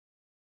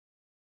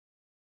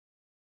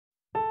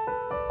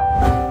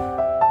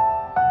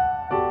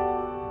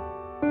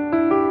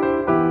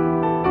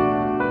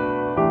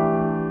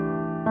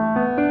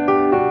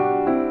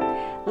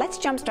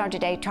jumpstart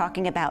today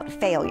talking about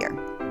failure.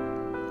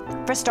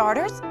 For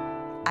starters,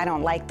 I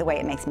don't like the way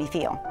it makes me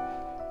feel.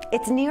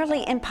 It's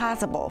nearly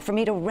impossible for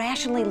me to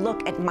rationally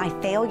look at my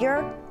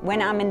failure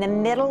when I'm in the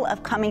middle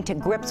of coming to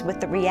grips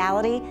with the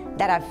reality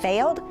that I've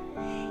failed,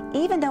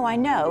 even though I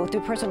know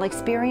through personal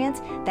experience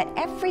that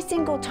every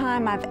single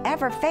time I've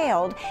ever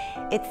failed,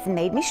 it's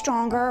made me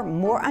stronger,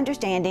 more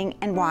understanding,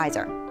 and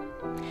wiser.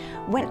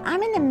 When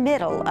I'm in the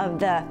middle of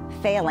the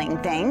failing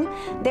thing,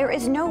 there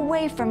is no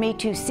way for me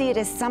to see it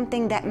as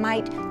something that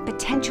might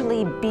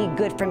potentially be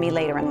good for me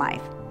later in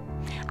life.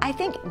 I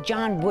think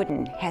John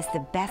Wooden has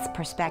the best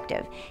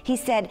perspective. He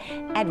said,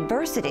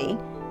 adversity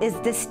is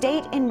the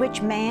state in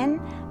which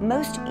man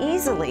most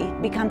easily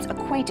becomes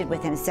acquainted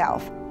with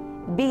himself,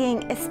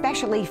 being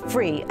especially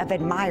free of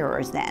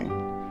admirers then.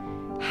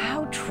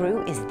 How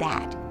true is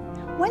that?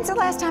 When's the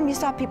last time you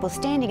saw people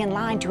standing in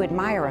line to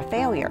admire a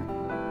failure?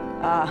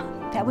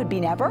 That would be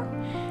never,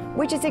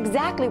 which is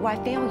exactly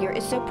why failure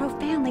is so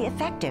profoundly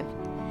effective.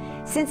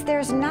 Since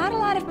there's not a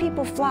lot of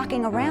people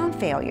flocking around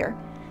failure,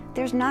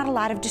 there's not a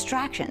lot of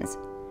distractions.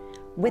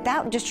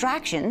 Without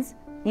distractions,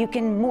 you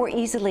can more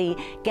easily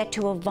get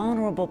to a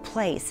vulnerable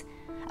place,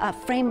 a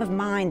frame of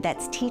mind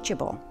that's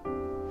teachable.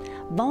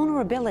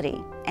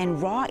 Vulnerability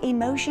and raw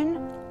emotion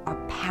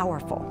are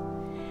powerful.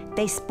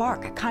 They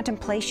spark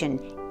contemplation,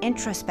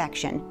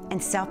 introspection,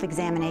 and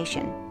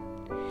self-examination.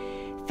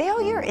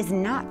 Failure is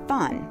not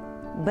fun,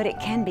 but it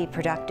can be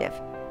productive.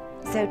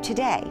 So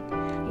today,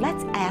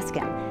 let's ask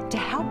him to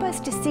help us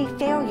to see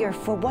failure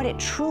for what it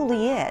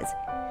truly is,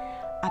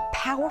 a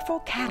powerful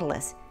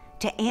catalyst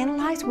to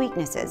analyze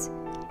weaknesses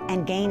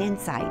and gain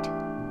insight,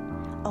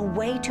 a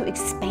way to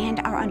expand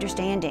our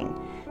understanding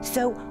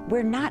so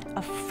we're not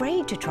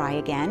afraid to try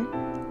again,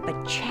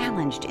 but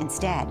challenged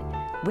instead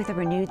with a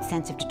renewed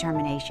sense of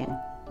determination.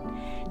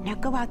 Now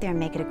go out there and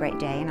make it a great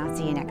day, and I'll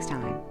see you next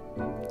time.